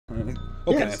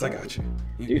Okay, Yeah, Nance, I got you.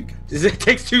 Dude, it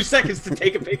takes 2 seconds to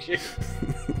take a picture.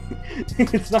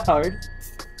 It's not hard.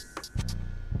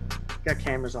 Got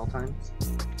cameras all times.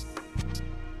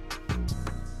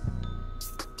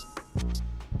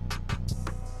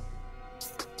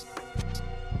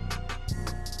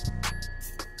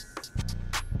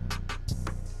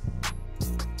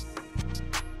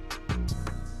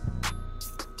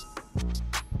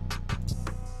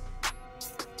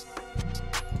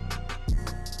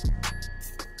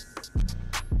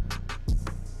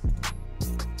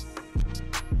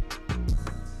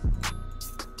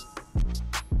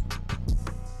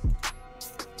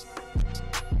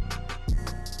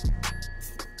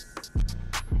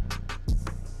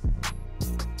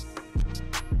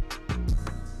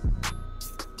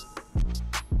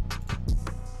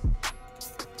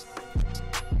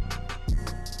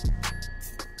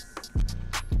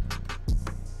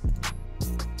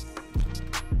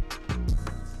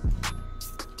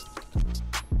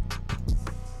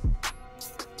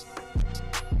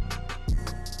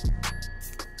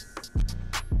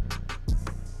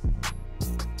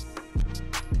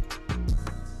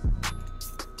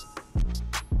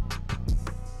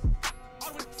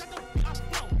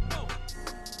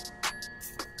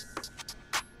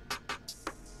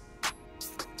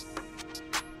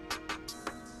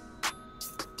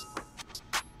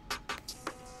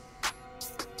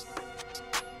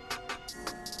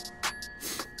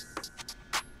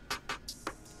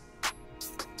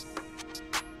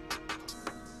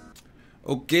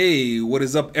 Okay, what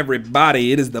is up,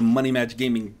 everybody? It is the Money Match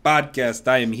Gaming Podcast.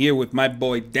 I am here with my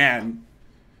boy Dan.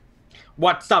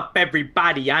 What's up,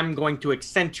 everybody? I'm going to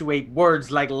accentuate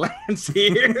words like Lance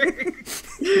here.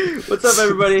 What's up,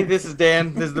 everybody? This is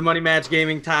Dan. This is the Money Match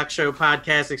Gaming Talk Show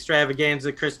Podcast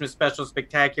Extravaganza, Christmas Special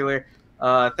Spectacular,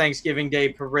 Thanksgiving Day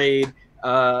Parade,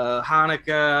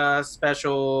 Hanukkah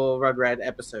Special Rugrat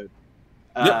episode.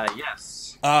 Yep.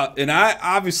 Yes. And I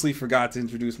obviously forgot to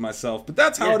introduce myself, but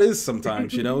that's how it is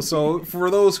sometimes, you know? So for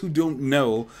those who don't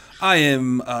know, I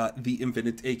am the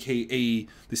Infinite, a.k.a.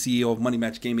 the CEO of Money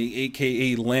Match Gaming,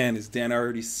 a.k.a. LAN, as Dan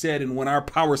already said. And when our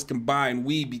powers combine,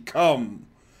 we become...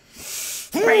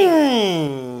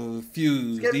 fused.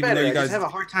 Even though you guys... I just have a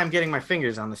hard time getting my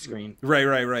fingers on the screen. Right.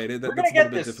 We're gonna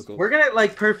get this. Difficult. We're gonna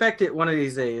like perfect it one of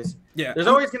these days. Yeah. There's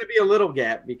always gonna be a little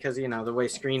gap because you know the way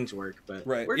screens work. But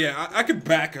right. Yeah, I could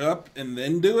back up and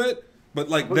then do it, but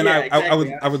like then I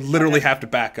would literally have to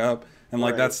back up, and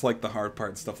like that's like the hard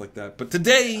part and stuff like that. But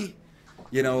today,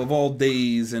 you know, of all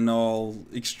days and all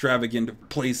extravagant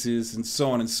places and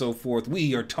so on and so forth,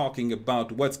 we are talking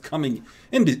about what's coming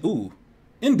in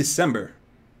December.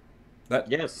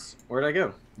 Yes. Where'd I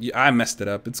go? Yeah, I messed it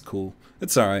up. It's cool.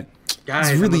 It's all right.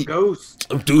 Guys, I'm a ghost.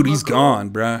 Oh, dude, he's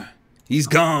gone, bruh. He's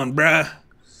gone, bruh.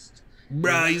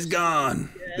 He's gone.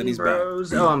 Then he's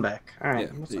bros. Back. Oh, I'm back. All right.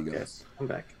 Yeah, what's there up, you go. Guys? I'm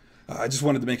back. I just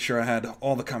wanted to make sure I had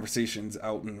all the conversations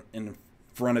out in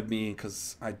front of me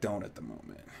because I don't at the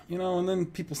moment. You know, and then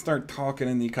people start talking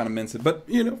and you kind of mince it. But,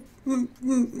 you know,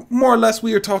 more or less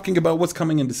we are talking about what's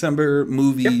coming in December,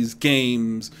 movies,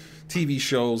 games, TV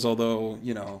shows, although,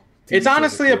 you know. It's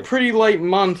honestly a pretty light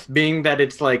month, being that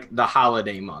it's like the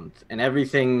holiday month, and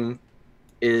everything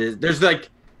is there's like,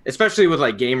 especially with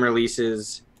like game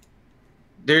releases,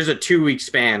 there's a 2-week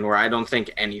span where I don't think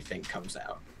anything comes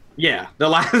out. Yeah, the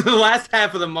last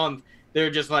half of the month, they're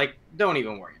just like, don't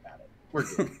even worry about it. We're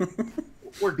good.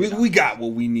 We're good. we got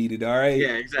what we needed. All right.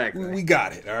 Yeah, exactly. We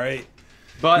got it. All right.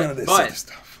 But none of this other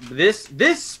stuff. This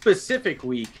specific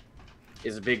week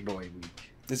is a big boy week.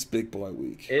 It's big boy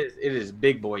week. It is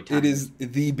big boy time. It is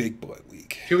the big boy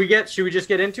week. Should we just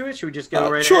get into it? Should we just go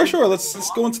right Sure, ahead? sure.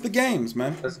 Let's go into the games,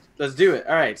 man. Let's do it.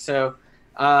 All right. So,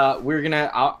 we're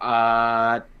gonna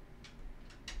I'm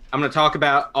gonna talk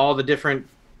about all the different.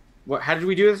 How did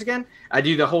we do this again? I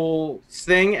do the whole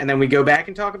thing, and then we go back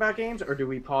and talk about games, or do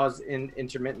we pause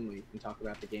intermittently and talk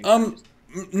about the games?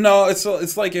 No,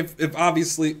 it's like if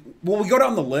obviously, well, we go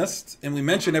down the list and we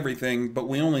mention everything, but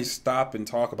we only stop and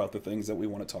talk about the things that we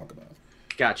want to talk about.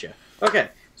 Gotcha. Okay,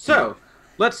 so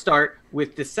let's start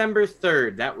with December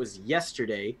 3rd. That was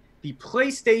yesterday. The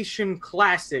PlayStation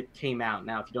Classic came out.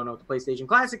 Now, if you don't know what the PlayStation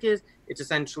Classic is, it's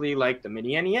essentially like the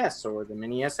mini NES or the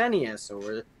mini SNES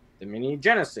or the mini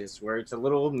Genesis, where it's a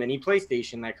little mini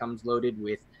PlayStation that comes loaded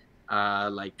with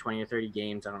like 20 or 30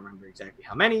 games. I don't remember exactly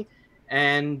how many.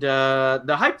 And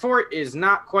the hype for it is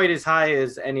not quite as high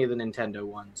as any of the Nintendo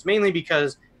ones, mainly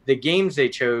because the games they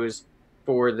chose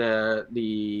for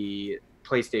the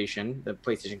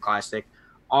PlayStation Classic,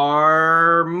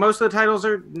 are most of the titles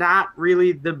are not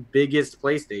really the biggest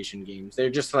PlayStation games. They're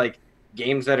just like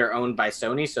games that are owned by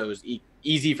Sony, so it's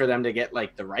easy for them to get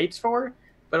like the rights for.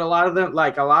 but a lot of them,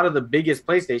 like a lot of the biggest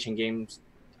PlayStation games,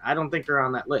 I don't think are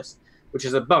on that list, which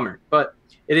is a bummer. But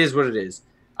it is what it is.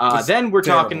 Then we're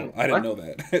talking. I didn't know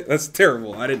that. That's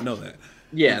terrible. I didn't know that.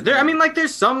 Yeah, I mean, like,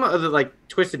 there's some of the, like,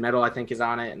 Twisted Metal, I think, is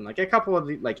on it, and, like, a couple of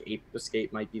the, like, Ape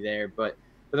Escape might be there, but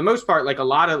for the most part, like, a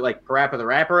lot of, like, Parappa the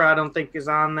Rapper, I don't think is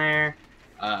on there.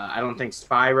 I don't think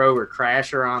Spyro or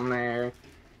Crash are on there.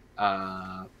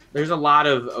 There's a lot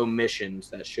of omissions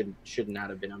that should not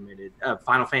have been omitted.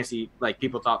 Final Fantasy, like,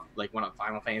 people thought, like, one of the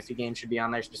Final Fantasy games should be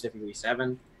on there, specifically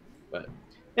 7, but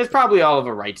it's probably all of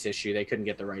a rights issue. They couldn't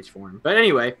get the rights for him. But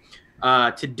anyway,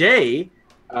 today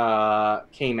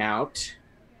came out...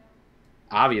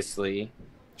 Obviously.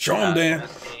 Show him, Dan.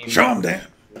 Show him, Dan.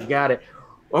 You got it.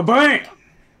 Oh, bang!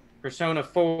 Persona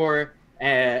 4,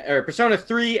 or Persona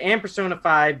 3 and Persona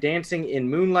 5, Dancing in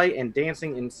Moonlight and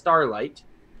Dancing in Starlight,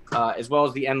 as well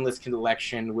as the Endless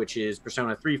Collection, which is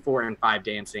Persona 3, 4, and 5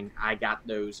 Dancing. I got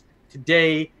those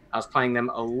today. I was playing them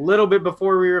a little bit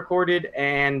before we recorded,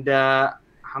 and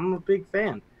I'm a big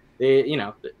fan.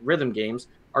 The rhythm games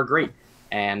are great,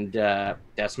 and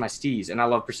that's my steez. And I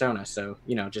love Persona, so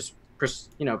just.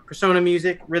 Persona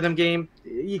music, rhythm game,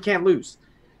 you can't lose.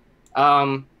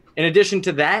 In addition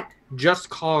to that, Just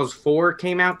Cause 4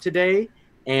 came out today,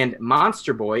 and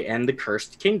Monster Boy and the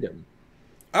Cursed Kingdom.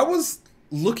 I was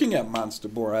looking at Monster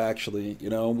Boy, actually.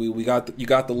 You got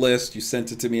the list, you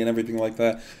sent it to me and everything like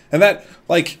that. And that,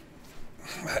 like,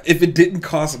 if it didn't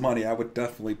cost money, I would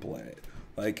definitely play it.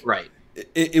 Like, right.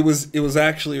 It was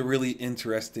actually a really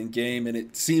interesting game, and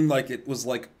it seemed like it was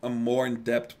like a more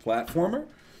in-depth platformer.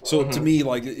 So to me,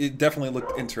 like, it definitely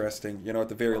looked interesting, at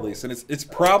the very least. And it's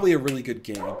probably a really good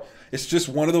game. It's just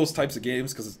one of those types of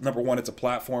games because, number one, it's a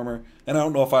platformer. And I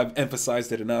don't know if I've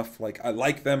emphasized it enough. Like, I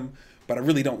like them, but I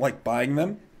really don't like buying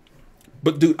them.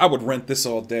 But, dude, I would rent this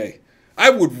all day. I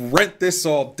would rent this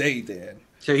all day, Dan.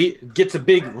 So he gets a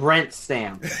big rent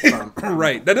stamp.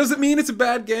 Right. That doesn't mean it's a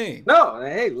bad game. No,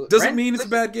 hey. Doesn't mean it's a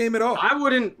bad game at all. I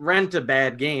wouldn't rent a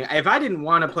bad game. If I didn't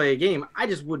want to play a game, I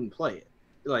just wouldn't play it.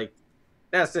 Like...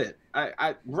 That's it.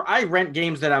 I rent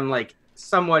games that I'm, like,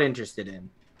 somewhat interested in,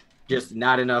 just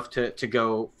not enough to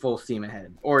go full steam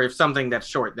ahead. Or if something that's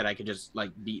short that I could just,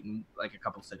 like, beat in, like, a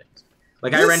couple sittings.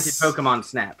 Like, I rented Pokemon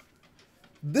Snap.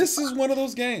 This is one of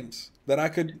those games that I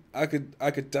could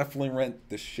definitely rent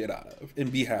the shit out of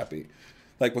and be happy,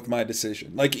 like, with my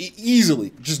decision. Like,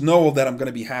 easily. Just know that I'm going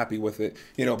to be happy with it.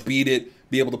 Beat it,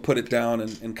 be able to put it down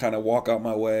and kind of walk out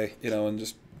my way, and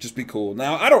just be cool.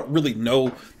 Now, I don't really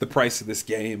know the price of this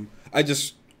game. I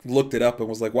just looked it up and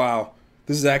was like, wow,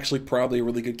 this is actually probably a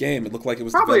really good game. It looked like it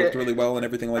was developed really well and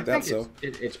everything like that. So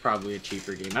it's probably a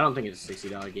cheaper game. I don't think it's a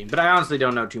 $60 game, but I honestly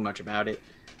don't know too much about it.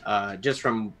 Just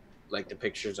from, like, the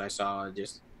pictures I saw,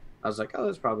 I was like, oh,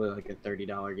 it's probably like a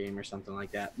 $30 game or something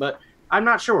like that. But I'm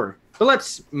not sure. But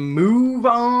let's move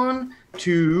on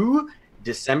to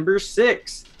December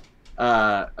 6th.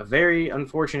 A very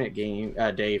unfortunate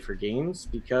day for games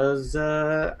because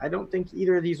I don't think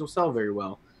either of these will sell very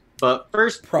well. But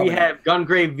first, we have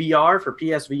Gungrave VR for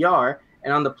PSVR,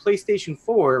 and on the PlayStation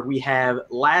 4, we have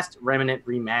Last Remnant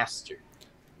Remastered.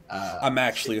 I'm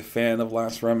actually a fan of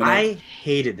Last Remnant. I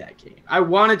hated that game. I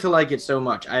wanted to like it so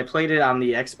much. I played it on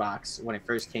the Xbox when it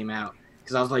first came out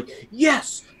because I was like,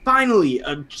 yes, finally,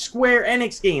 a Square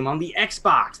Enix game on the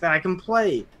Xbox that I can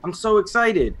play. I'm so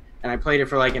excited. And I played it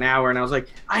for like an hour, and I was like,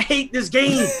 I hate this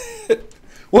game.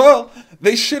 Well,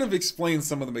 they should have explained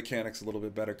some of the mechanics a little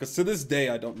bit better, because to this day,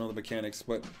 I don't know the mechanics,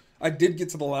 but I did get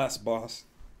to the last boss.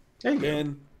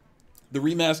 And the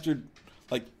remastered,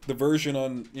 like, the version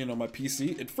on, my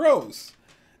PC, it froze.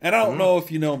 And I don't know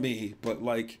if you know me, but,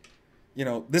 like,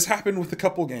 this happened with a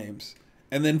couple games,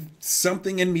 and then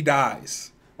something in me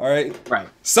dies. All right? Right.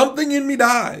 Something in me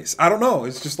dies. I don't know.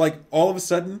 It's just like, all of a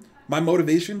sudden, my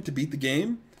motivation to beat the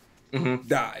game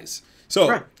dies.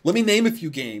 So let me name a few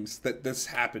games that this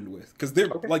happened with, because they're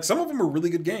like, some of them are really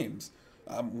good games.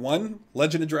 One,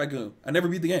 Legend of Dragoon. I never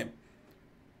beat the game.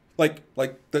 Like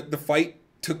the fight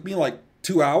took me like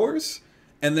 2 hours,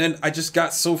 and then I just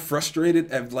got so frustrated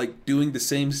at like doing the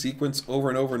same sequence over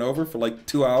and over and over for like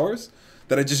 2 hours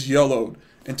that I just YOLO'd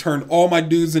and turned all my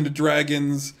dudes into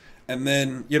dragons. And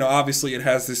then obviously it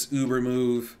has this uber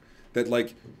move that,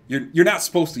 like, you're not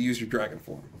supposed to use your dragon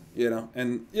form.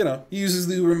 And, he uses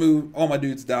the uber move, all my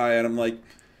dudes die, and I'm like,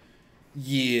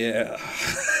 yeah.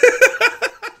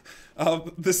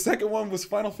 The second one was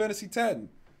Final Fantasy X.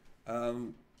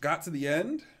 Got to the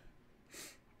end.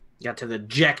 Got to the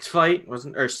Jekt fight,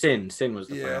 wasn't, or Sin. Sin was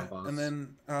the final boss. And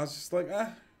then I was just like,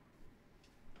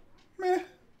 meh.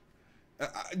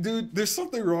 Dude, there's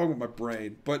something wrong with my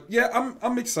brain, but yeah,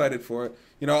 I'm excited for it.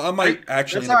 You know, I might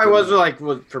actually. That's how I was like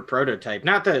for Prototype.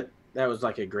 Not that that was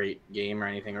like a great game or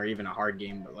anything, or even a hard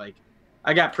game, but like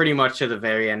I got pretty much to the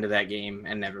very end of that game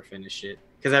and never finished it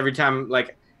because every time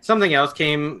like something else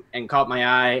came and caught my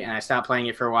eye, and I stopped playing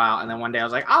it for a while, and then one day I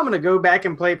was like, I'm gonna go back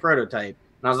and play Prototype,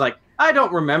 and I was like, I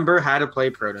don't remember how to play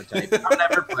Prototype. I'm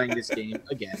never playing this game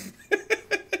again.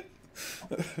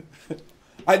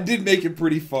 I did make it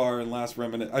pretty far in Last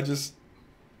Remnant.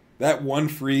 That one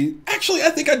free... Actually, I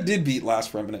think I did beat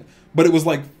Last Remnant, but it was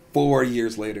like 4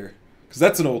 years later, because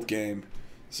that's an old game.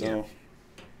 So,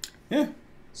 yeah.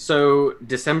 So,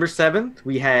 December 7th,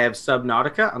 we have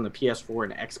Subnautica on the PS4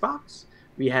 and Xbox.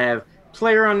 We have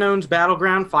PlayerUnknown's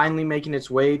Battleground finally making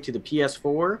its way to the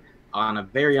PS4 on a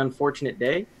very unfortunate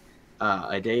day.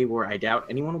 A day where I doubt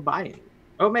anyone will buy it.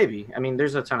 Oh, maybe. I mean,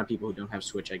 there's a ton of people who don't have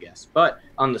Switch, I guess. But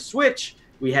on the Switch,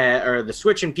 the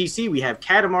Switch and PC, we have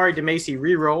Katamari Damacy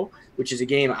Reroll, which is a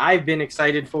game I've been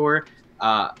excited for.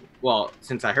 Well,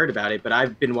 since I heard about it, but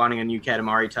I've been wanting a new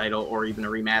Katamari title or even a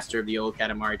remaster of the old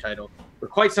Katamari title for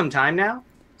quite some time now.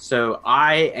 So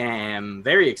I am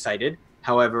very excited.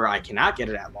 However, I cannot get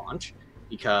it at launch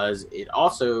because it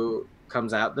also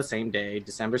comes out the same day,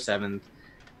 December 7th.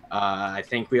 I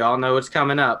think we all know what's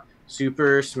coming up.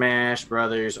 Super Smash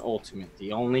Brothers Ultimate,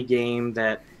 the only game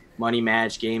that Money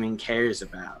Match Gaming cares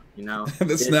about. You know,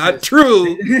 that's not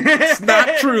true. It's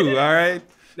not true. All right.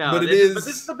 No, but it is. But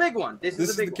this is the big one. This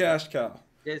is the cash cow.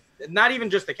 It's not even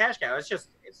just the cash cow. It's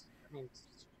I mean,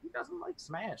 who doesn't like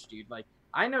Smash, dude? Like,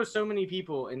 I know so many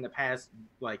people in the past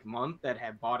like month that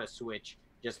have bought a Switch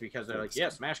just because they're like, yeah,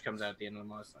 Smash comes out at the end of the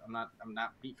month. I'm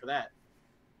not beat for that.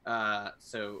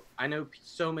 So I know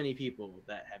so many people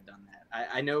that have done that.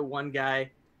 I know one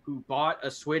guy who bought a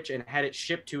Switch and had it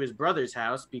shipped to his brother's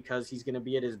house because he's going to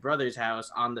be at his brother's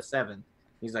house on the 7th.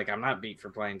 He's like, I'm not beat for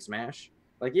playing Smash.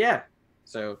 Like, yeah.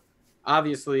 So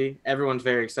obviously everyone's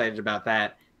very excited about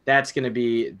that. That's going to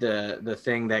be the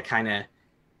thing that kind of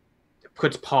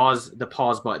puts the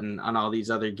pause button on all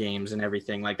these other games and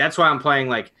everything. Like, that's why I'm playing,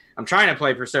 like, I'm trying to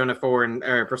play Persona 4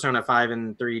 or Persona 5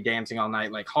 and 3 Dancing All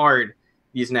Night, like, hard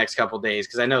these next couple days,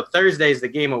 because I know Thursday's the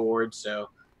Game Awards, so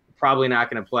probably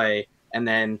not going to play. And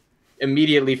then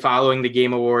immediately following the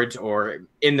Game Awards or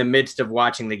in the midst of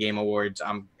watching the Game Awards,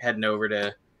 I'm heading over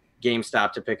to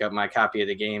GameStop to pick up my copy of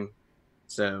the game.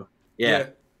 So, yeah.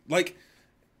 Like,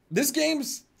 this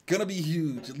game's going to be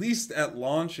huge, at least at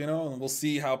launch, you know, and we'll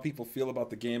see how people feel about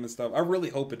the game and stuff. I really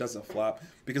hope it doesn't flop,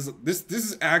 because this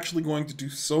is actually going to do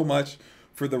so much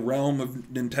for the realm of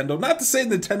Nintendo. Not to say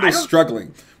Nintendo's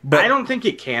struggling, but I don't think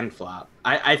it can flop.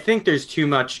 I think there's too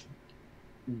much.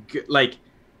 Like,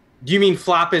 do you mean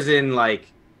flop as in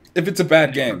like if it's a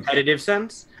bad game, competitive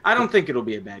sense? I don't think it'll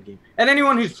be a bad game. And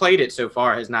anyone who's played it so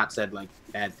far has not said like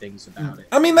bad things about it.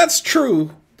 I mean, that's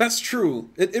true. That's true.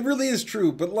 It really is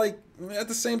true. But like at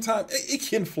the same time, it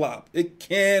can flop. It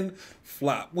can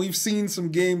flop. We've seen some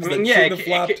games that shouldn't have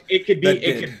flopped. It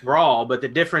could Brawl, but the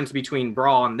difference between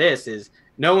Brawl and this is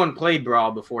no one played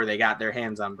Brawl before they got their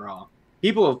hands on Brawl.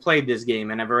 People have played this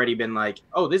game and have already been like,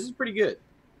 oh, this is pretty good.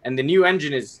 And the new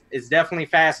engine is definitely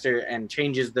faster and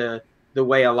changes the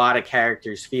way a lot of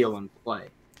characters feel and play.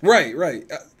 Right.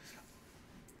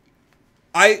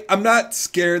 I'm not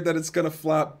scared that it's going to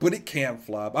flop, but it can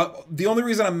flop. The only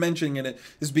reason I'm mentioning it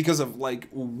is because of like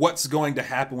what's going to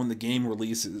happen when the game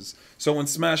releases. So when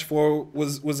Smash 4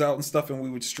 was out and stuff and we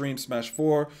would stream Smash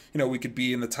 4, you know, we could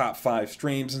be in the top 5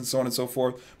 streams and so on and so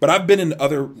forth. But I've been in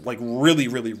other like really,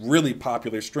 really, really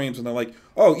popular streams and they're like,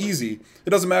 oh, easy. It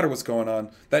doesn't matter what's going on.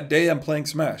 That day I'm playing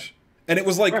Smash. And it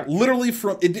was like literally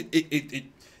from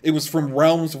it was from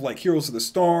realms of like Heroes of the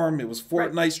Storm. It was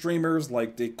Fortnite streamers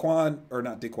like not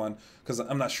Daquan, because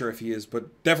I'm not sure if he is,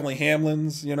 but definitely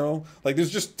Hamlin's, you know? Like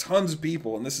there's just tons of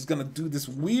people, and this is going to do this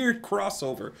weird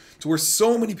crossover to where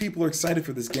so many people are excited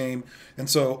for this game. And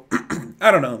so, I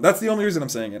don't know. That's the only reason I'm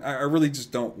saying it. I really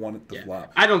just don't want it to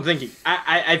flop. I don't think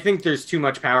I think there's too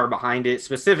much power behind it,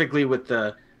 specifically with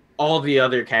all the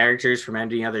other characters from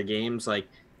any other games. Like,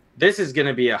 this is going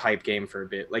to be a hype game for a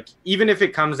bit. Like, even if it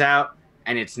comes out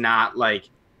and it's not like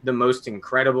the most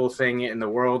incredible thing in the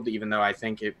world, even though I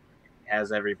think it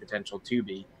has every potential to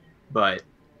be. But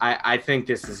I think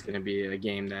this is going to be a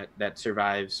game that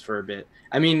survives for a bit.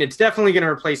 I mean, it's definitely going to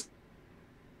replace...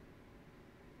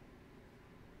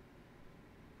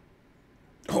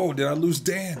 Oh, did I lose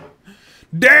Dan?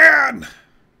 Dan!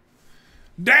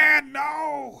 Dan,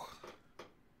 no!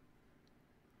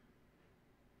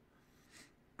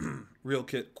 Real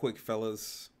quick,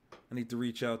 fellas. I need to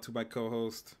reach out to my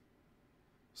co-host,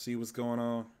 see what's going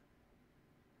on.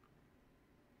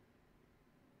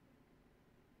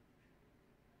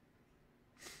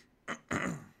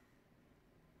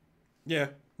 Yeah.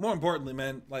 More importantly,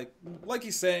 man, like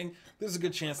he's saying, there's a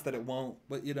good chance that it won't,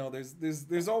 but you know,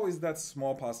 there's always that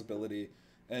small possibility,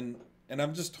 and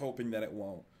I'm just hoping that it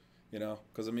won't, you know,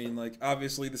 because I mean, like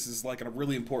obviously this is like a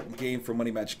really important game for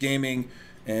Money Match Gaming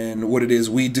and what it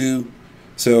is we do,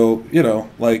 so you know,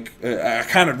 like I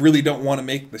kind of really don't want to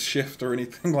make the shift or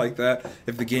anything like that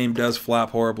if the game does flop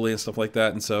horribly and stuff like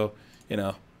that, and so you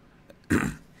know,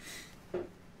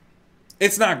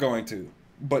 it's not going to,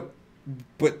 but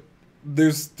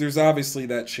there's obviously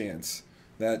that chance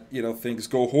that you know things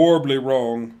go horribly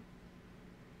wrong,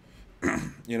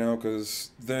 you know, because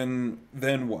then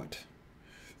what?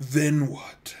 Then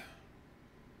what?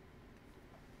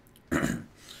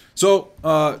 So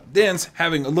Dan's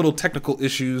having a little technical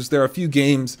issues. There are a few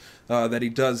games that he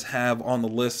does have on the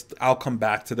list. I'll come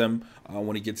back to them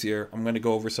when he gets here. I'm going to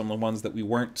go over some of the ones that we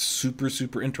weren't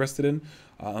super interested in.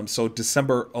 So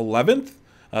December 11th,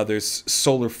 there's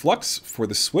Solar Flux for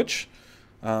the Switch.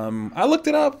 I looked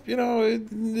it up. You know, it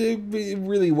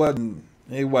really wasn't.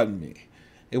 It wasn't me.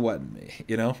 It wasn't me.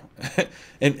 You know,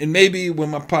 and maybe when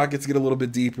my pockets get a little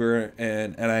bit deeper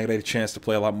and I get a chance to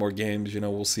play a lot more games, you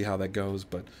know, we'll see how that goes.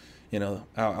 But you know,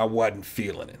 I wasn't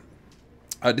feeling it.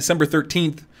 December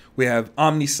 13th, we have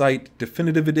Omnisite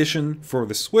Definitive Edition for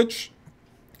the Switch.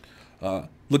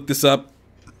 Look this up.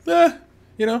 You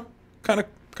know, kind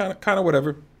of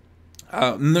whatever.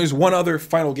 And there's one other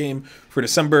final game for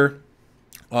December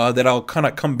that I'll kind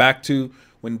of come back to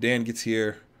when Dan gets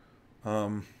here.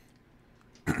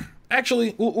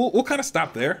 Actually, we'll kind of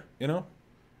stop there, you know,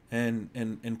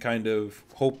 and kind of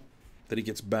hope that he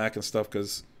gets back and stuff,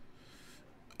 because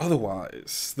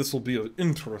otherwise this will be an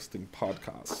interesting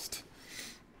podcast.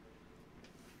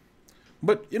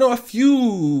 But, you know, a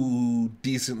few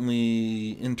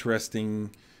decently interesting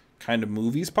kind of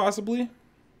movies, possibly.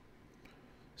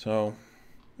 So,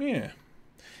 yeah.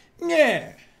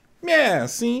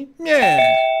 See?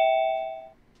 Yeah.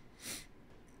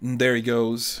 And there he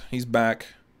goes. He's back.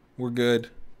 We're good.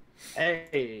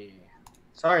 Hey.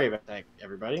 Sorry about that,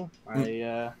 everybody.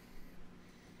 My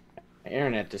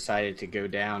internet decided to go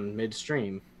down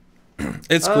midstream.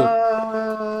 It's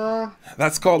cool.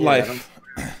 That's called life.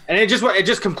 And it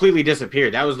just completely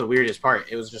disappeared. That was the weirdest part.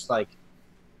 It was just like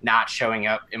not showing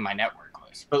up in my network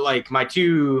list. But like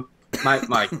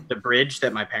the bridge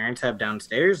that my parents have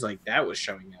downstairs, like that was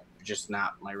showing up, just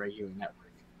not my regular network.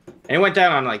 And it went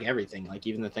down on like everything, like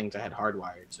even the things I had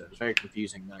hardwired. So it was very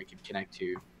confusing that I could connect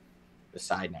to the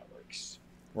side networks.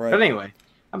 Right. But anyway,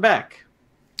 I'm back.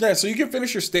 Yeah, so you can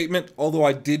finish your statement, although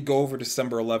I did go over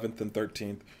December 11th and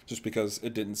 13th just because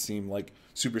it didn't seem like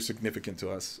super significant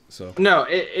to us. So no,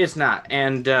 it's not.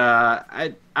 And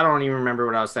I don't even remember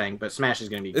what I was saying, but Smash is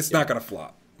going to be... It's not going to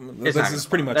flop. That's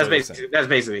pretty much that's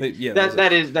basically yeah,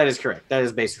 that is correct. That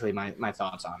is basically my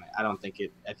thoughts on it.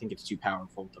 I think it's too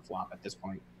powerful to flop at this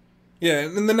point. Yeah,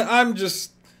 and then I'm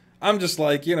just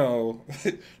like, you know,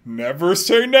 never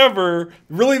say never.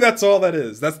 Really, that's all that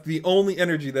is. That's the only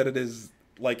energy that it is,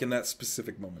 like, in that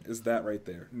specific moment, is that right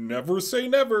there. Never say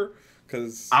never,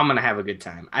 because I'm gonna have a good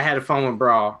time. I had fun with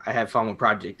Brawl. I had fun with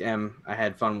Project M. I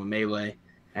had fun with Melee.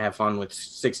 I had fun with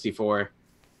 64.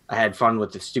 I had fun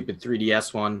with the stupid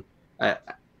 3DS one. I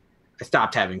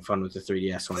stopped having fun with the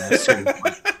 3DS one at a certain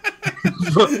point.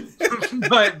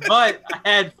 but I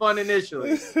had fun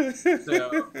initially,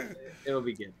 so it'll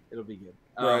be good.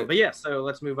 Right. But yeah, so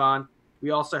let's move on.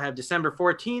 We also have December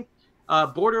 14th.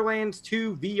 Borderlands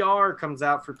 2 VR comes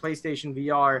out for PlayStation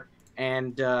VR,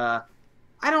 and I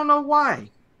don't know why.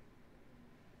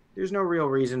 There's no real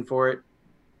reason for it.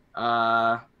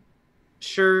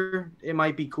 Sure, it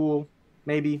might be cool,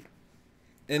 maybe.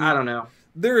 And I don't know.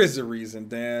 There is a reason,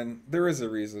 Dan. There is a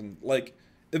reason. Like,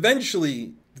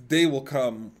 eventually, the day will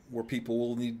come where people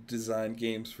will need to design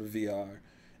games for VR.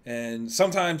 And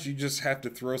sometimes you just have to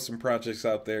throw some projects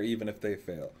out there, even if they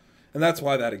fail. And that's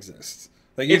why that exists.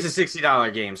 Like, it's a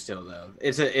 $60 game still, though.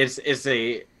 It's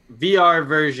a VR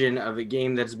version of a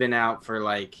game that's been out for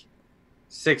like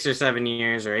 6 or 7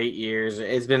 years or 8 years.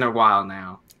 It's been a while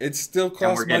now. It still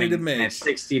costs money to make. It's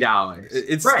 $60.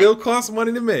 It still costs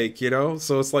money to make, you know?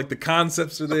 So it's like the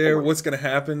concepts are there, what's going to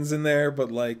happen in there,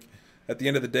 but like at the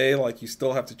end of the day, like you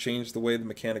still have to change the way the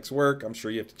mechanics work. I'm sure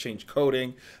you have to change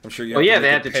coding. I'm sure you have they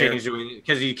have to change it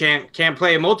because you can't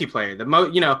play a multiplayer.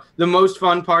 The most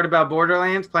fun part about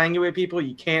Borderlands, playing it with people,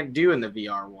 you can't do in the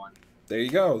VR one. There you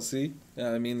go. See?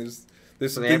 I mean, there's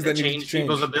some things that need to change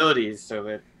people's abilities, so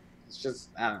that it's just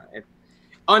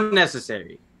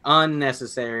unnecessary.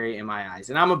 Unnecessary in my eyes.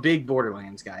 And I'm a big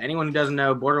Borderlands guy. Anyone who doesn't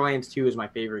know, Borderlands 2 is my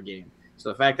favorite game. So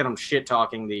the fact that I'm shit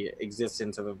talking the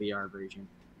existence of a VR version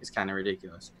is kind of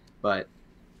ridiculous. But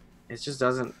It just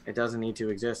doesn't. It doesn't need to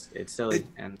exist. It's silly,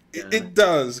 It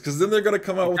does, because then they're gonna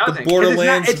come out with the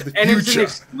Borderlands of the future. And it's an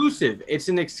exclusive. It's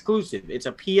an exclusive. It's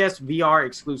a PSVR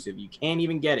exclusive. You can't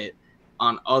even get it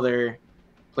on other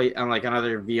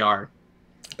other VR.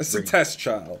 It's a test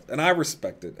child, and I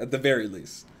respect it. At the very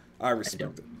least, I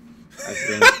respect it.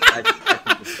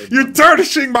 You're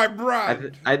tarnishing my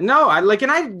bride.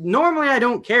 Normally I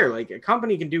don't care. Like, a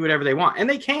company can do whatever they want, and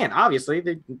they can. Obviously,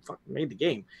 they fucking made the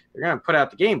game. They're gonna put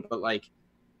out the game, but like,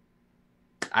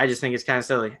 I just think it's kind of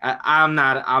silly. I'm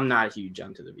not huge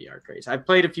onto the VR craze. I've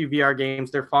played a few VR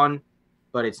games. They're fun,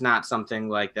 but it's not something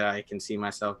like that I can see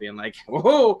myself being like,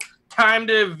 whoa, time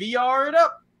to VR it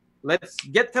up. Let's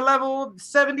get to level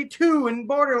 72 in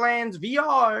Borderlands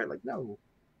VR. Like, no.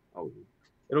 Oh.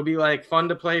 It'll be like fun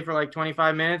to play for like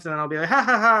 25 minutes, and then I'll be like, ha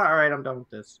ha ha, all right, I'm done with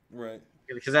this. Right.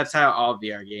 Because that's how all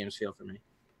VR games feel for me.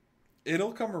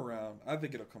 It'll come around. I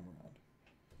think it'll come around.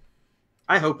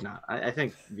 I hope not. I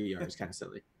think VR is kind of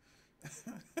silly.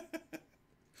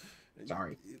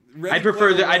 Sorry. I'd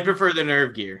prefer the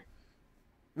Nerve gear.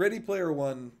 Ready Player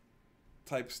One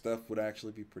type stuff would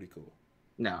actually be pretty cool.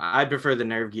 No, I'd prefer the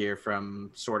Nerve gear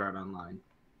from Sword Art Online.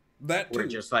 That too. Where it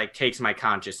just like takes my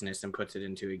consciousness and puts it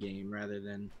into a game, rather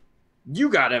than you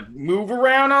gotta move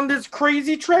around on this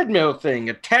crazy treadmill thing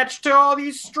attached to all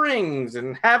these strings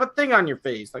and have a thing on your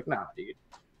face. Like, nah, dude.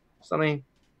 So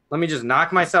let me just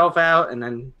knock myself out and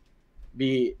then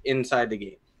be inside the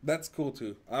game. That's cool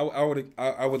too. I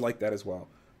would like that as well.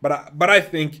 But I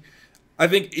think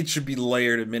it should be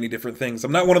layered in many different things.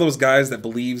 I'm not one of those guys that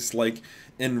believes like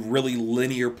in really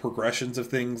linear progressions of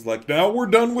things. Like, now we're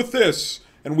done with this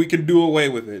and we can do away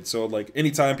with it. So like,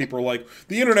 anytime people are like,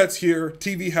 the internet's here,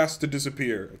 TV has to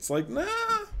disappear. It's like, nah,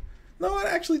 no, it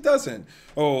actually doesn't.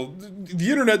 Oh, the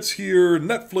internet's here,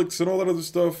 Netflix and all that other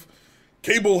stuff.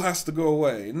 Cable has to go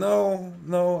away. No.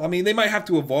 I mean, they might have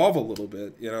to evolve a little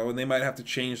bit, and they might have to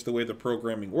change the way the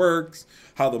programming works,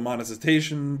 how the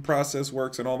monetization process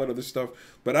works, and all that other stuff.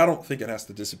 But I don't think it has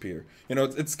to disappear.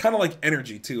 It's kind of like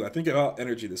energy, too. I think about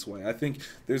energy this way. I think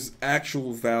there's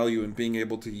actual value in being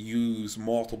able to use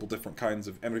multiple different kinds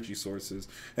of energy sources.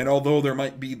 And although there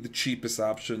might be the cheapest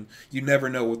option, you never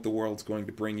know what the world's going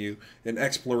to bring you. And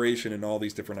exploration and all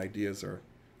these different ideas are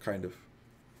kind of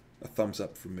a thumbs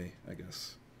up from me, I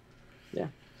guess. Yeah.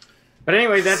 But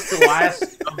anyway, that's the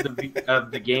last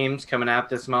of the games coming out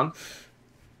this month.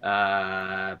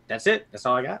 That's it. That's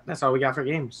all I got. That's all we got for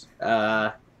games.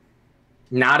 Not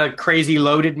a crazy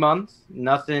loaded month.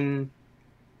 Nothing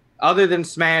other than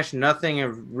Smash. Nothing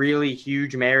of really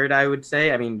huge merit, I would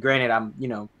say. I mean, granted,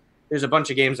 there's a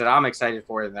bunch of games that I'm excited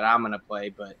for that I'm gonna play,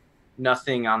 but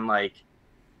nothing on like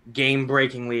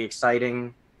game-breakingly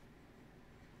exciting.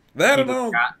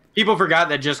 People forgot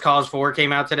that Just Cause 4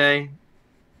 came out today.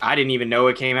 I didn't even know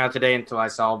it came out today until I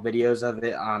saw videos of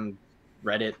it on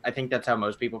Reddit. I think that's how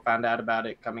most people found out about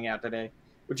it coming out today,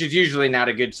 which is usually not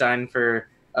a good sign for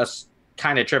a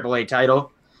kind of AAA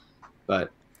title.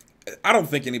 But I don't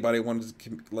think anybody wanted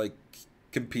to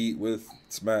compete with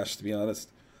Smash, to be honest.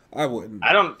 I wouldn't.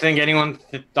 I don't think anyone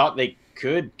thought they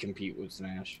could compete with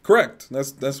Smash. Correct.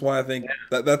 That's why I think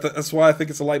that's why I think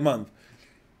it's a light month.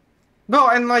 No,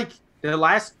 and like the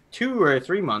last 2 or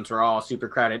 3 months were all super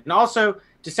crowded. And also,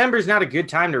 December is not a good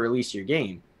time to release your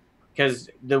game, because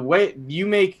the way you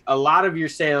make a lot of your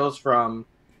sales from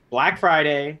Black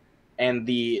Friday and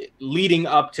the leading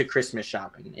up to Christmas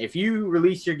shopping. If you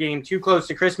release your game too close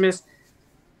to Christmas,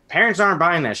 parents aren't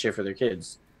buying that shit for their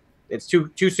kids. It's too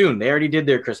soon. They already did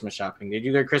their Christmas shopping. They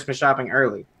do their Christmas shopping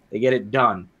early. They get it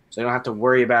done, so they don't have to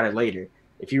worry about it later.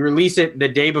 If you release it the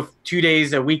day 2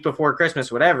 days, a week before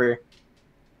Christmas, whatever,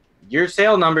 your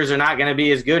sale numbers are not going to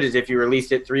be as good as if you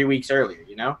released it 3 weeks earlier,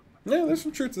 Yeah, there's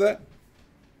some truth to that.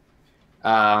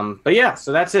 But yeah,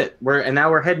 so that's it. Now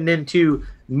we're heading into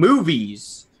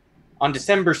movies on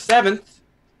December 7th,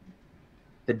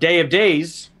 the Day of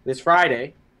Days, this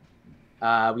Friday.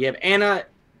 We have Anna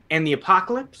and the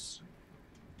Apocalypse,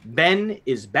 Ben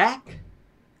is Back,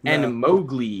 and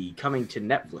Mowgli coming to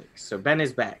Netflix. So Ben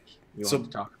is back.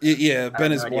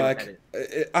 Ben is Black.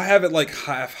 I have it like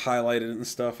half highlighted and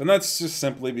stuff, and that's just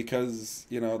simply because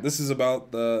this is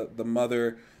about the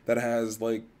mother that has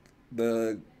like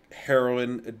the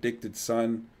heroin addicted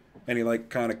son, and he like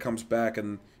kind of comes back,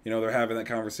 and they're having that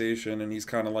conversation, and he's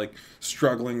kind of like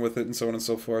struggling with it and so on and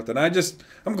so forth. And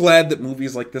I'm glad that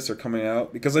movies like this are coming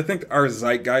out, because I think our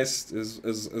zeitgeist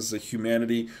as a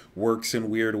humanity works in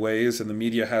weird ways, and the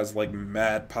media has like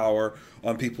mad power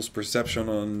on people's perception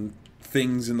on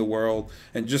things in the world,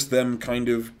 and just them kind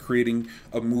of creating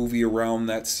a movie around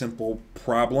that simple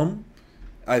problem,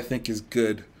 I think is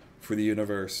good for the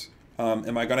universe.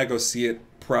 Am I gonna go see it?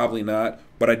 Probably not.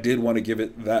 But I did want to give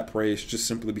it that praise just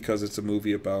simply because it's a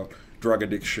movie about drug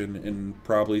addiction and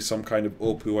probably some kind of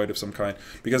opioid of some kind.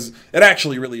 Because it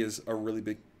actually really is a really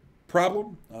big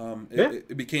problem.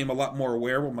 It became a lot more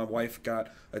aware when my wife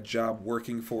got a job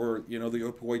working for, the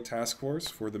opioid task force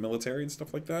for the military and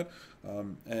stuff like that.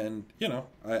 And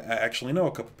I actually know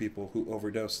a couple people who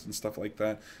overdosed and stuff like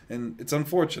that, and it's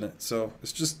unfortunate. So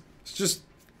it's just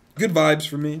good vibes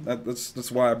for me.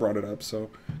 That's why I brought it up.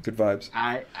 So good vibes.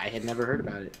 I had never heard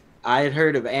about it. I had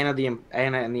heard of Anna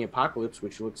and the Apocalypse,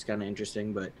 which looks kind of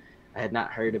interesting, but I had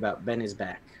not heard about Ben is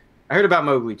Back. I heard about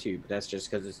Mowgli too, but that's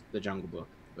just because it's the Jungle Book,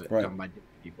 but done by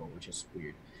different people, which is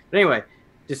weird. But anyway,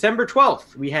 December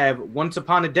 12th, we have Once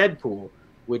Upon a Deadpool,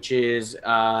 which is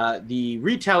the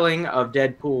retelling of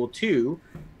Deadpool 2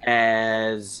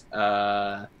 as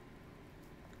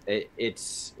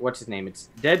it's what's his name? It's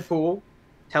Deadpool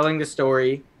telling the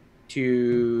story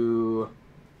to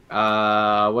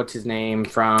what's his name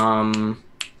from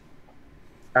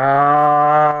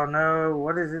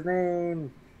what is his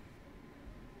name?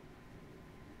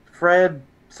 Fred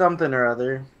something or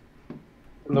other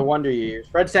from the Wonder Years.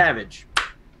 Fred Savage.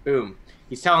 Boom.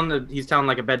 He's telling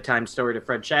like a bedtime story to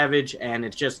Fred Savage, and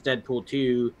it's just Deadpool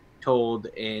 2 told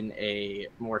in a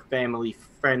more family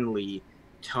friendly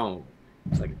tone.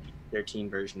 It's like a 13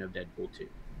 version of Deadpool 2.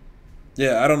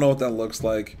 Yeah, I don't know what that looks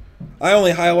like. I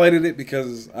only highlighted it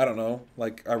because I don't know,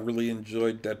 like I really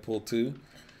enjoyed Deadpool 2.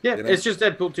 Yeah, it's just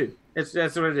Deadpool 2. That's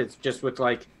what it is. Just with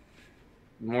like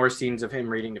more scenes of him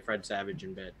reading to Fred Savage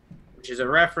in bed, which is a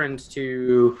reference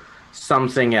to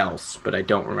something else, but I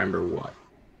don't remember what.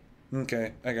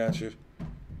 Okay, I got you.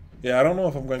 Yeah, I don't know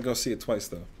if I'm going to go see it twice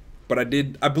though, but I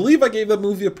believe I gave that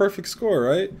movie a perfect score,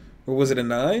 right? Or was it a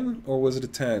 9 or was it a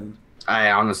 10?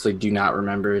 I honestly do not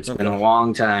remember. It's been a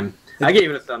long time. I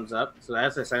gave it a thumbs up, so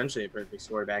that's essentially a perfect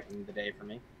score back in the day for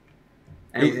me.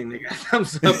 Anything that got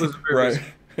thumbs up was perfect.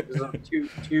 Right. There's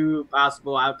two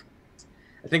possible outcomes.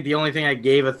 I think the only thing I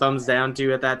gave a thumbs down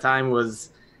to at that time was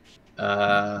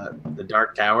The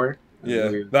Dark Tower.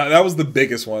 Yeah, that was the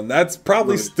biggest one. That's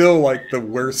probably still like the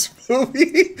worst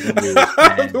movie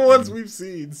out of the ones we've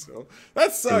seen. So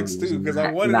that sucks too because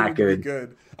I wanted it to be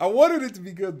good. I wanted it to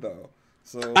be good though.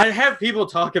 So I have people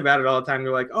talk about it all the time.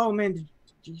 They're like, "Oh man, did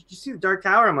you see The Dark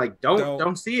Tower?" I'm like,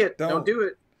 "Don't see it. Don't do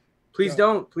it. Please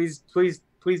don't. Please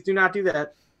do not do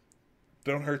that.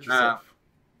 Don't hurt yourself."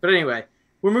 But anyway,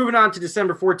 we're moving on to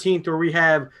December 14th, where we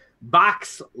have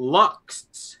Box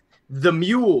Lux, The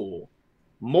Mule,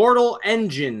 Mortal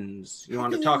Engines. You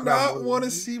want to talk about? I want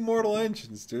to see Mortal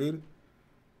Engines, dude.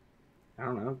 I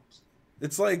don't know.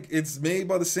 It's like it's made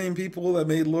by the same people that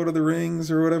made Lord of the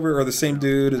Rings or whatever, or the same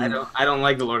dude. And... I don't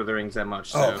like the Lord of the Rings that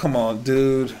much. So. Oh come on,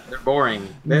 dude. They're boring.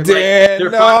 They're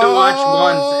fun to watch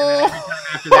once, and then every time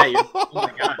after that, you're oh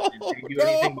my god, did they do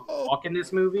anything but walk in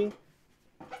this movie?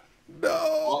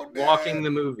 Walking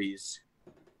the movies.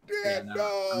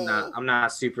 I'm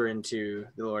not super into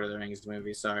the Lord of the Rings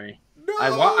movie. Sorry.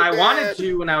 I wanted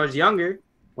to when I was younger.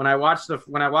 When I watched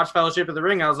Fellowship of the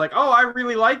Ring, I was like, oh, I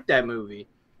really liked that movie.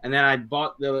 And then I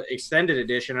bought the extended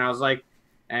edition, and I was like,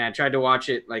 and I tried to watch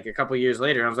it like a couple years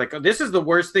later. And I was like, oh, this is the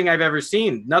worst thing I've ever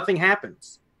seen. Nothing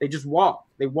happens. They just walk.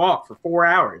 They walk for 4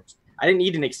 hours. I didn't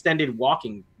need an extended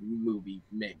walking movie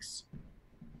mix.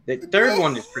 The third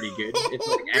one is pretty good. It's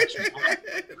like action.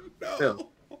 Still,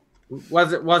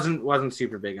 wasn't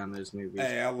super big on those movies.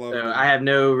 Hey, I love so I have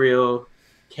no real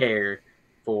care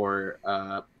for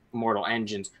Mortal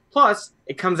Engines. Plus,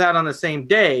 it comes out on the same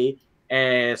day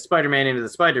as Spider-Man Into the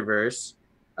Spider-Verse,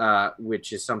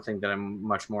 which is something that I'm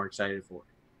much more excited for.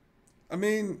 I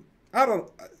mean,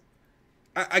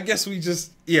 I guess we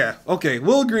just okay.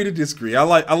 We'll agree to disagree. I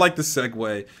like the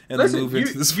segue and the move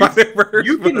into the Spider-Verse.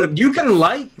 You can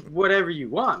like whatever you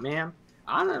want, man.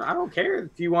 I don't care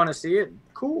if you want to see it.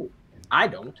 Cool. I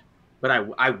don't, but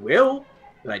I will.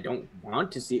 But I don't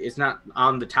want to see. It's not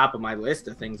on the top of my list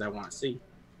of things I want to see.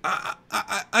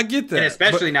 I get that, and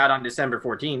especially not on December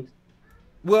 14th.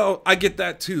 Well, I get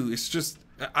that too. It's just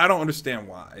I don't understand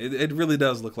why. It really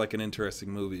does look like an interesting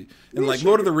movie, and like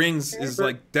Lord of the Rings is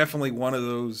like definitely one of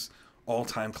those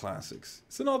all-time classics.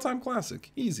 It's an all-time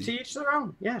classic, easy. To each their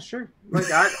own. Yeah, sure. Like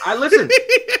I listen.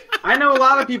 I know a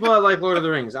lot of people that like Lord of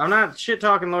the Rings. I'm not shit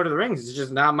talking Lord of the Rings. It's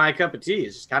just not my cup of tea.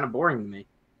 It's just kind of boring to me.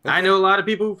 Okay. I know a lot of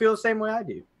people who feel the same way I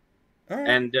do. Right.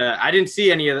 And I didn't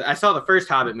see any of the. I saw the first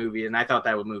Hobbit movie, and I thought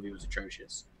that movie was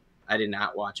atrocious. I did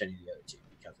not watch any of the other two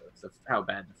because of how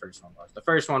bad the first one was. The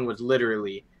first one was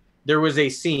literally, there was a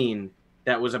scene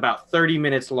that was about 30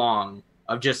 minutes long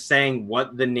of just saying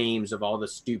what the names of all the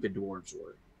stupid dwarves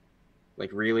were. Like,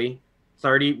 really?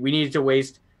 30? We needed to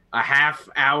waste a half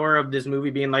hour of this movie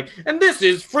being like, and this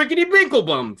is Friggity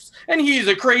Binklebumps, and he's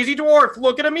a crazy dwarf.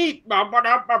 Look at him eat.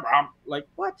 Like,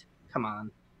 what? Come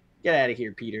on. Get out of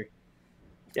here, Peter.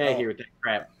 Get out of here with that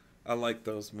crap. I like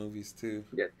those movies, too.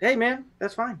 Yeah. Hey, man,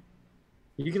 that's fine.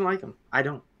 You can like them. I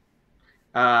don't.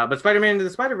 But Spider-Man Into the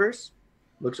Spider-Verse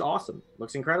looks awesome.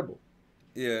 Looks incredible.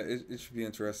 Yeah, it should be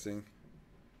interesting.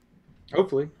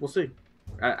 Hopefully. We'll see.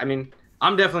 I mean,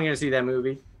 I'm definitely going to see that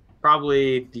movie.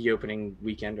 Probably the opening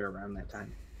weekend or around that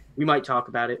time. We might talk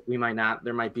about it. We might not.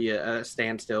 There might be a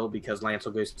standstill because Lance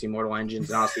will go see Mortal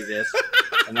Engines and I'll see this.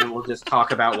 And then we'll just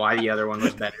talk about why the other one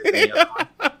was better than the other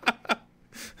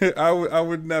one. I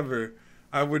would never.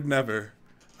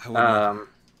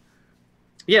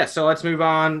 Yeah, so let's move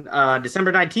on.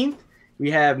 December 19th, we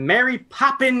have Mary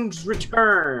Poppins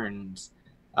Returns.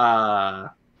 So,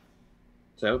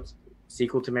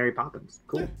 sequel to Mary Poppins.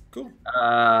 Cool. Yeah, cool.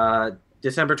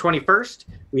 December 21st,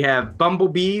 we have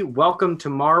Bumblebee, Welcome to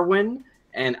Marwen,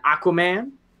 and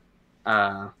Aquaman.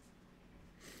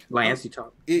 Lance, you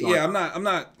talk. Yeah, I'm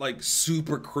not like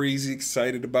super crazy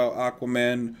excited about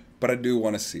Aquaman, but I do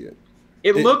want to see it.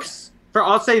 It looks...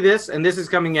 I'll say this, and this is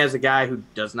coming as a guy who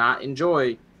does not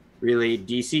enjoy really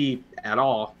DC at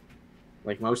all,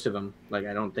 like most of them. Like,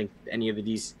 I don't think any of the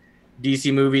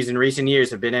DC movies in recent years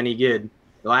have been any good.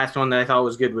 The last one that I thought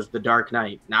was good was The Dark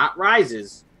Knight. Not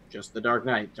Rises, just The Dark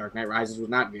Knight. Dark Knight Rises was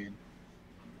not good.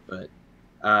 But,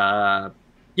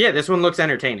 yeah, this one looks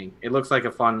entertaining. It looks like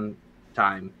a fun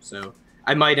time. So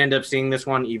I might end up seeing this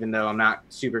one, even though I'm not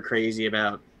super crazy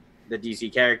about the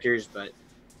DC characters, but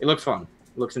it looks fun.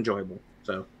 Looks enjoyable.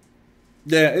 So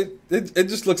yeah, it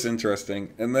just looks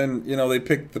interesting. And then, you know, they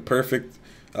picked the perfect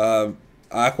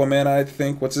Aquaman, I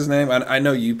think. What's his name? I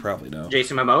know you probably know.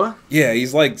 Jason Momoa? Yeah,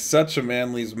 he's like such a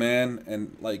manly's man,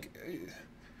 and like,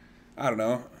 I don't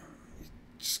know, you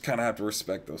just kind of have to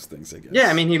respect those things, I guess. Yeah,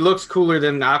 I mean, he looks cooler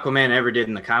than Aquaman ever did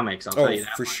in the comics, I'll tell you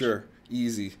that for much. sure.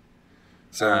 Easy.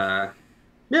 So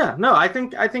yeah, no, I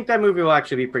think that movie will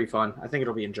actually be pretty fun. I think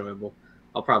it'll be enjoyable.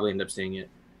 I'll probably end up seeing it.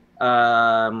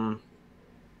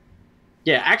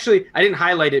 Yeah, actually, I didn't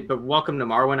highlight it, but Welcome to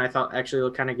Marwen I thought actually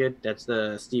looked kind of good. That's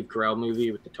the Steve Carell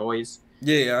movie with the toys.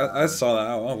 Yeah, I saw that.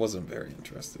 I wasn't very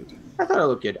interested. I thought it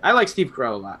looked good. I like Steve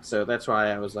Carell a lot, so that's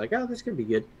why I was like, oh, this could be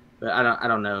good. But I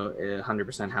don't know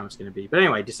 100% how it's going to be. But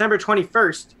anyway, December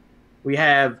 21st, we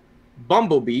have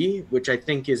Bumblebee, which I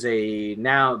think is I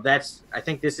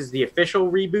think this is the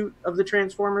official reboot of the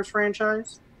Transformers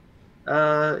franchise.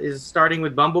 Is starting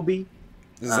with Bumblebee.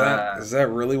 Is that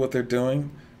really what they're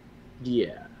doing?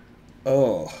 Yeah.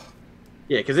 Oh.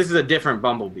 Yeah, because this is a different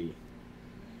Bumblebee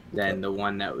than the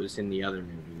one that was in the other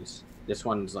movies. This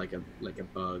one's like a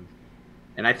bug,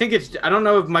 and I think I don't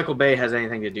know if Michael Bay has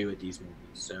anything to do with these movies,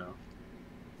 so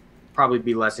probably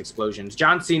be less explosions.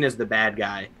 John Cena's the bad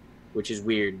guy, which is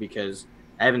weird because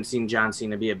I haven't seen John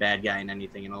Cena be a bad guy in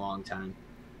anything in a long time.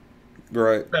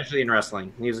 Right. Especially in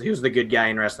wrestling. He was the good guy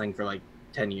in wrestling for like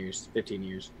 10 years, 15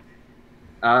 years.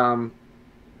 Then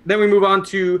we move on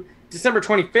to December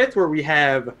 25th, where we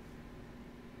have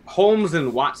Holmes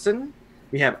and Watson.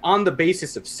 We have On the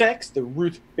Basis of Sex, the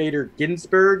Ruth Bader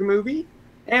Ginsburg movie.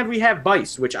 And we have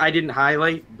Vice, which I didn't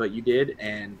highlight, but you did,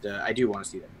 and I do want to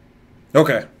see that.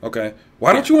 Okay.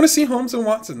 Why don't you want to see Holmes and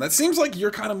Watson? That seems like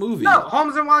your kind of movie. No,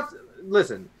 Holmes and Watson...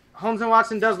 Listen, Holmes and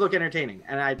Watson does look entertaining,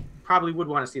 and I probably would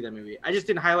want to see that movie. I just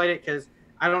didn't highlight it because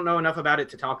I don't know enough about it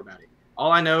to talk about it.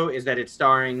 All I know is that it's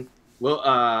starring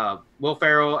Will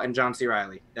Ferrell and John C.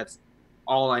 Reilly. That's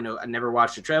all I know. I never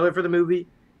watched a trailer for the movie,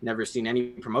 never seen any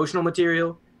promotional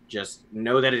material, just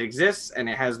know that it exists, and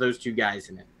it has those two guys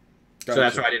in it. Gotcha. So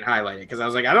that's why I didn't highlight it, because I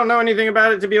was like, I don't know anything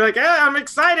about it to be like, I'm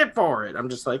excited for it. I'm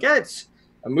just like, it's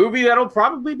a movie that'll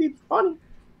probably be funny.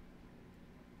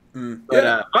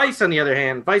 But Vice, on the other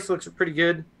hand, Vice looks pretty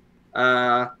good.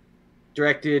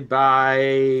 Directed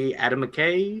by Adam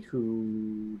McKay,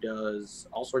 who does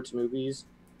all sorts of movies.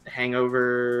 The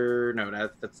Hangover. No,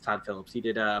 that's Todd Phillips. He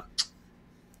did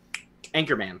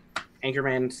Anchorman.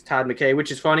 Anchorman's Todd McKay,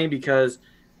 which is funny because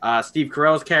Steve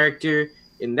Carell's character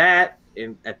in that,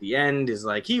 at the end, is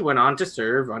like he went on to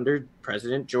serve under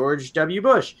President George W.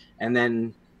 Bush. And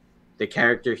then the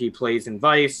character he plays in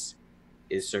Vice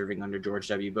is serving under George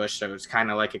W. Bush. So it's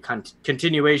kind of like a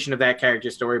continuation of that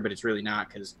character's story, but it's really not,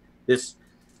 because this,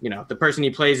 the person he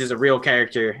plays is a real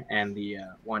character, and the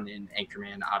one in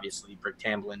Anchorman, obviously, Brick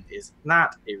Tamblyn, is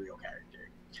not a real character.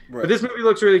 Right. But this movie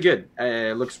looks really good.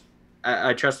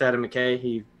 I trust Adam McKay.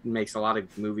 He makes a lot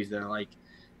of movies that I like.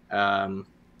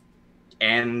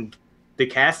 And the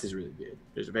cast is really good.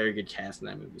 There's a very good cast in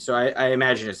that movie. So I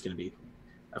imagine it's going to be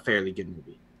a fairly good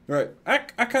movie. Right.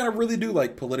 I kind of really do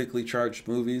like politically charged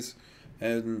movies.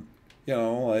 and you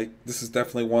know, like this is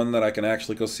definitely one that I can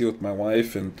actually go see with my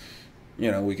wife, and you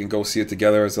know, we can go see it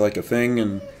together as like a thing,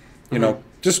 and you know,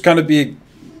 just kind of be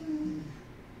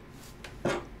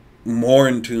more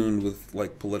in tune with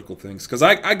like political things, because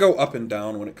I go up and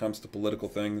down when it comes to political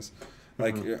things.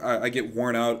 Like I get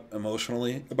worn out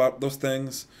emotionally about those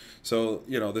things, so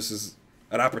you know, this is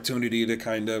an opportunity to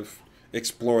kind of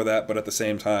explore that, but at the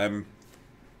same time,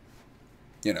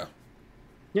 you know,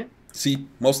 see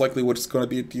most likely what's going to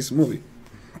be a decent movie.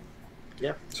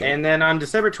 Yeah. So. And then on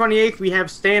December 28th, we have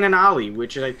Stan and Ollie,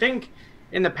 which I think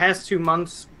in the past 2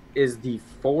 months is the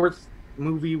 4th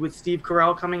movie with Steve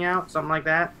Carell coming out, something like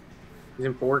that. He's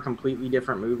in 4 completely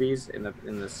different movies in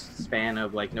the span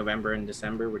of like November and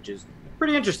December, which is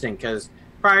pretty interesting because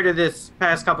prior to this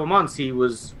past couple months,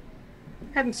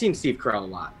 hadn't seen Steve Carell a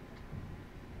lot.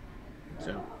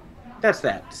 So that's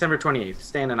that. December 28th,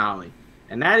 Stan and Ollie.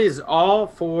 And that is all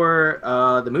for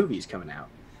the movies coming out.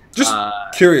 Just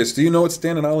curious, do you know what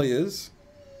Stan and Ollie is?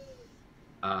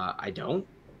 I don't.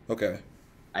 Okay.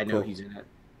 I know he's in it.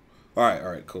 All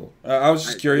right, cool. I was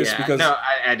just curious because no,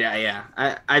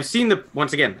 I've seen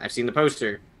I've seen the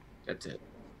poster. That's it.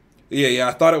 Yeah.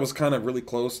 I thought it was kind of really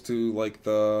close to like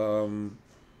the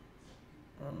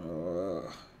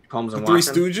Holmes and Three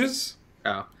Watson? Stooges.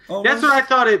 Oh, almost? That's what I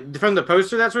thought it from the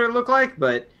poster. That's what it looked like.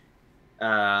 But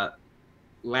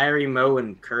Larry, Moe,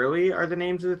 and Curly are the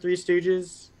names of the Three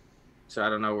Stooges. So I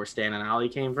don't know where Stan and Ollie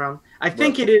came from. I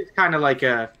think it is kind of like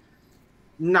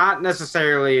not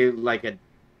necessarily like a.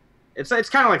 It's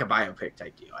kind of like a biopic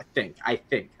type deal. I think.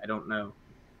 I don't know.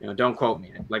 You know, don't quote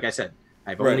me. Like I said,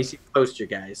 I've only seen the poster,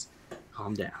 guys.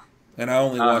 Calm down. And I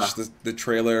only watched the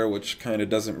trailer, which kind of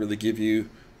doesn't really give you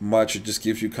much. It just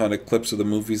gives you kind of clips of the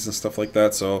movies and stuff like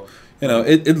that. So, you know,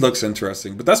 it looks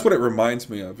interesting. But that's what it reminds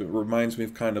me of. It reminds me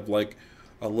of kind of like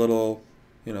a little,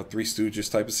 you know, Three Stooges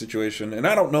type of situation. And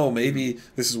I don't know, maybe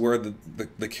this is where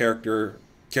the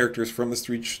characters from the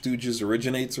Three Stooges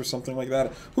originates or something like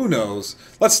that. Who knows?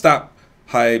 Let's stop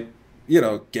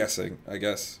guessing, I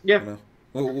guess. Yeah. You know?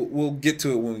 We'll get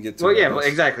to it when we get to it. Well, yeah,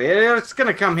 exactly. It's going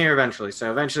to come here eventually.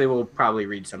 So eventually we'll probably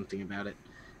read something about it.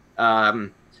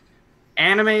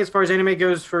 Anime, as far as anime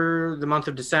goes for the month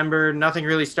of December, nothing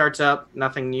really starts up,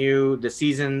 nothing new. The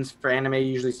seasons for anime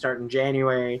usually start in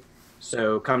January.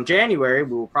 So come January,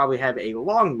 we will probably have a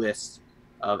long list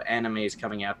of animes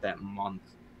coming out that month.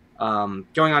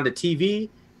 Going on to TV,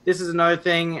 this is another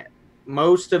thing.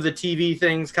 Most of the TV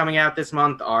things coming out this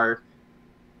month are,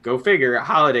 go figure,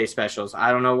 holiday specials.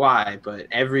 I don't know why, but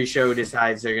every show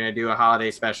decides they're going to do a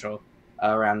holiday special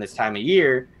around this time of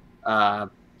year for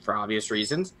obvious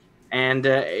reasons. And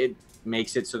it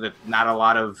makes it so that not a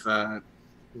lot of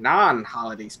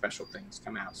non-holiday special things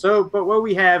come out. But what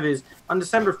we have is on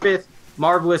December 5th,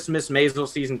 Marvelous Miss Maisel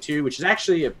Season 2, which is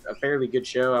actually a fairly good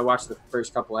show. I watched the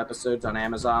first couple episodes on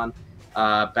Amazon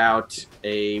about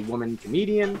a woman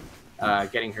comedian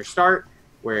getting her start,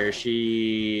 where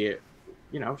she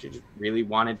just really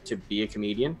wanted to be a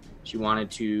comedian. She wanted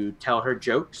to tell her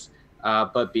jokes,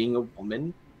 but being a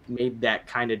woman made that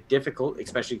kind of difficult,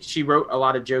 especially she wrote a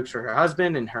lot of jokes for her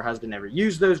husband, and her husband never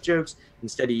used those jokes.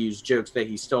 Instead, he used jokes that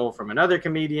he stole from another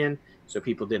comedian, so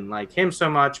people didn't like him so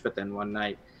much. But then one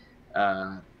night,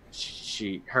 her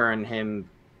and him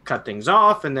cut things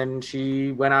off, and then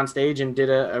she went on stage and did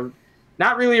a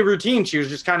not really a routine. She was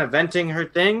just kind of venting her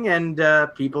thing, and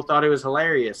people thought it was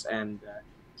hilarious, and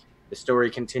the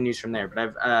story continues from there.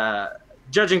 But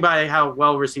judging by how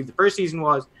well received the first season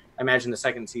was, I imagine the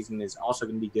second season is also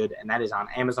going to be good, and that is on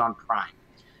Amazon Prime.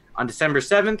 On December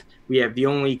 7th, we have the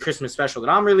only Christmas special that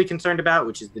I'm really concerned about,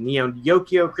 which is the Neo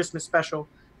Yokio Christmas special.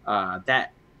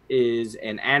 That is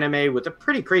an anime with a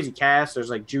pretty crazy cast.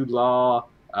 There's like Jude Law,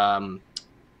 Jaden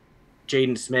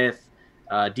Smith,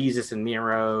 Desus and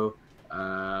Miro,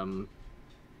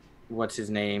 what's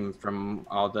his name from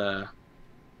all the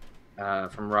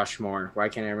from Rushmore. Why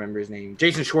can't I remember his name?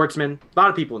 Jason Schwartzman. A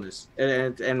lot of people in this,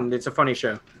 and it's a funny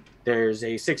show. There's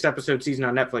a 6-episode season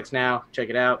on Netflix now. Check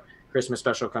it out. Christmas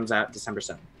special comes out December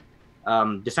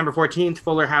 7th. December 14th,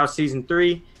 Fuller House Season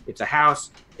 3. It's a house.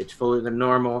 It's fuller than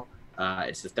normal.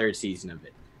 It's the 3rd season of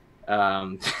it.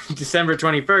 December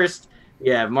 21st, we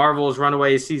have Marvel's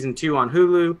Runaways Season 2 on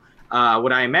Hulu.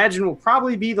 What I imagine will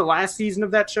probably be the last season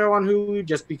of that show on Hulu,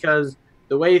 just because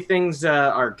the way things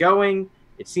are going,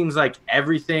 it seems like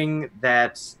everything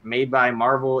that's made by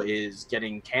Marvel is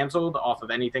getting canceled off of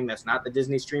anything that's not the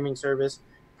Disney streaming service,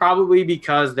 probably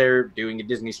because they're doing a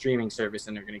Disney streaming service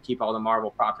and they're going to keep all the Marvel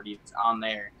properties on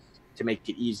there to make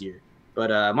it easier.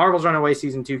 But Marvel's Runaway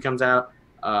Season 2 comes out.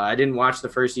 I didn't watch the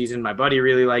first season. My buddy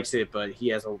really likes it, but he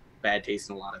has a bad taste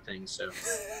in a lot of things, so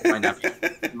it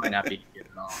might not be good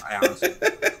at all. I honestly.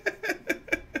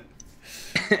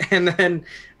 And then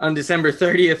on December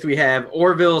 30th, we have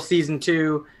Orville Season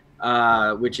 2,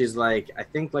 which is I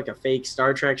think a fake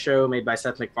Star Trek show made by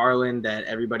Seth MacFarlane that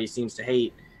everybody seems to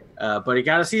hate. But it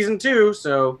got a Season 2,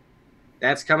 so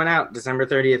that's coming out December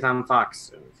 30th on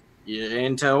Fox. So if you're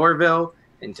into Orville,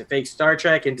 into fake Star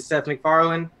Trek, into Seth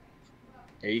MacFarlane,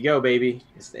 there you go, baby.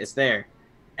 It's there.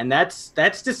 And that's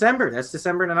December. That's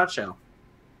December in a nutshell.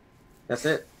 That's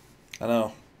it. I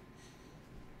know.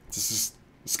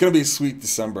 It's going to be a sweet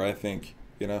December, I think,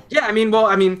 you know? Yeah, I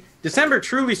mean, December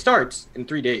truly starts in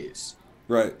 3 days.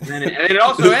 Right. And it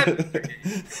also ends in 3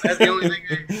 days. That's the only thing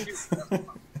I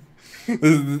can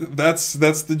do.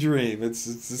 That's the dream. It's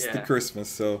the Christmas.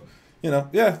 So, you know,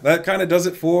 yeah, that kind of does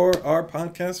it for our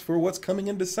podcast for what's coming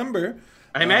in December.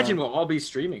 I imagine we'll all be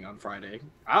streaming on Friday.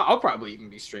 I'll probably even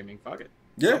be streaming. Fuck it.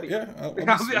 Yeah,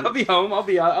 I'll be home. I'll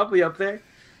be up there.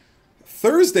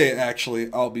 Thursday,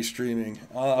 actually, I'll be streaming.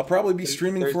 I'll probably be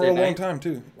streaming Thursday for a long time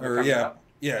too. Or yeah,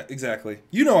 exactly.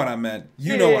 You know what I meant.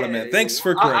 You know what I meant. Thanks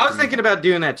for correcting I was thinking about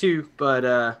doing that too, but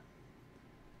well,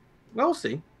 we'll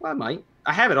see. Well, I might.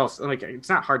 I have it all. It's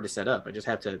not hard to set up. I just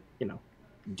have to,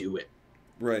 do it.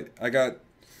 Right. I got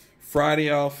Friday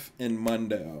off and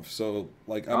Monday off, so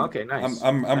I'm okay, nice.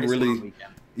 I'm really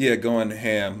going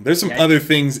ham. There's some other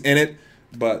things in it,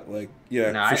 but for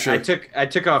sure. I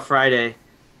took off Friday.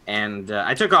 And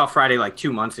I took off Friday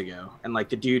 2 months ago, and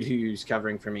the dude who's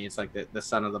covering for me, it's the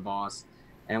son of the boss,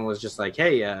 and was just like,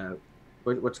 "Hey,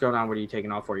 what's going on? What are you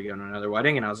taking off for? Are you going to another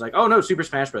wedding?" And I was like, "Oh no, Super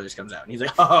Smash Brothers comes out." And he's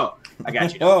like, "Oh, I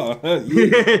got you."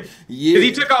 Yeah. Because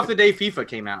he took off the day FIFA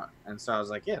came out, and so I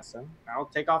was like, "Yeah, so I'll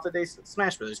take off the day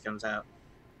Smash Brothers comes out."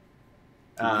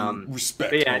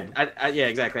 Respect. But yeah,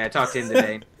 exactly. I talked to him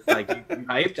today, you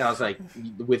hyped? I was like,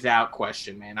 without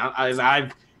question, man.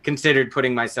 I've considered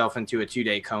putting myself into a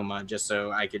 2-day coma just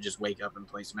so I could just wake up and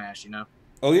play Smash,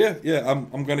 Oh yeah.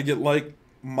 I'm gonna get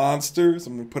monsters.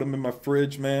 I'm gonna put them in my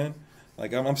fridge, man.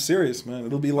 I'm serious, man.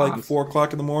 It'll be 4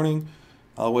 o'clock in the morning.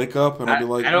 I'll wake up and I'll be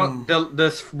like, I don't.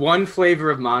 The one flavor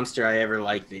of Monster I ever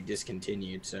liked, they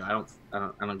discontinued, so I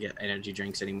don't get energy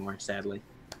drinks anymore, sadly.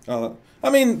 I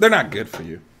mean, they're not good for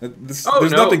you. There's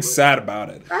nothing sad about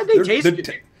it. They taste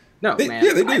good. No, man.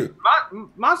 Yeah, they do.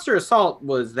 Monster Assault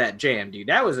was that jam, dude.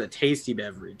 That was a tasty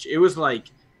beverage. It was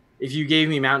if you gave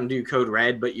me Mountain Dew Code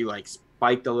Red, but you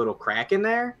spiked a little crack in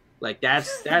there.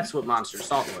 That's what Monster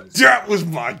Assault was. That was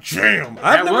my jam.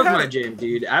 That was my jam,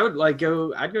 dude. I would I'd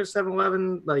go to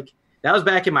 7-Eleven. That was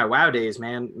back in my WoW days,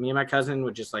 man. Me and my cousin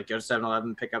would just go to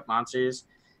 7-Eleven, pick up monsters,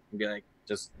 and be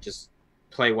just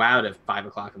play WoW to 5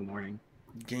 o'clock in the morning.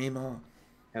 Game on.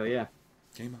 Hell yeah.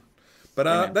 Game on.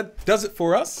 But that does it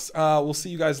for us. We'll see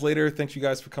you guys later. Thanks you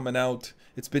guys for coming out.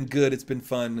 It's been good. It's been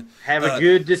fun. Have a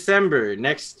good December.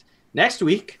 Next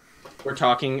week, we're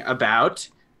talking about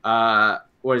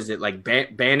what is it,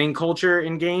 banning culture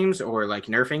in games or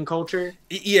nerfing culture?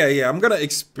 Yeah. I'm gonna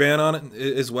expand on it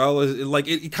as well.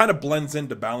 It kind of blends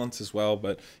into balance as well.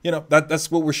 But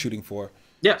that's what we're shooting for.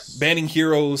 Yes. Banning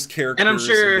heroes, characters, and I'm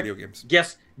sure in video games.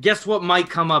 Guess what might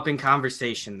come up in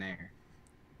conversation there?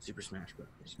 Super Smash Bros.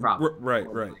 Probably.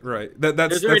 Right.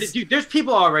 There's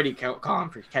people already calling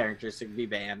for characters to be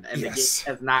banned, and the game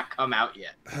has not come out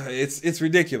yet. It's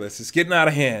ridiculous. It's getting out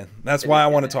of hand. That's why I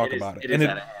want to talk about it.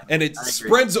 And it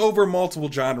spreads over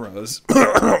multiple genres.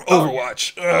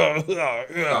 Overwatch.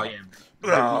 Oh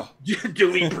yeah.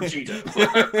 Delete Vegeta.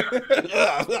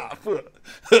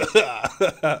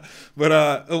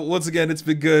 But once again, it's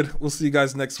been good. We'll see you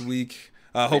guys next week.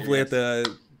 Hopefully at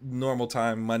the normal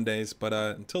time, Mondays. But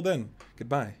until then,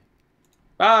 goodbye.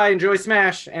 Bye. Enjoy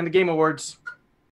Smash and the Game Awards.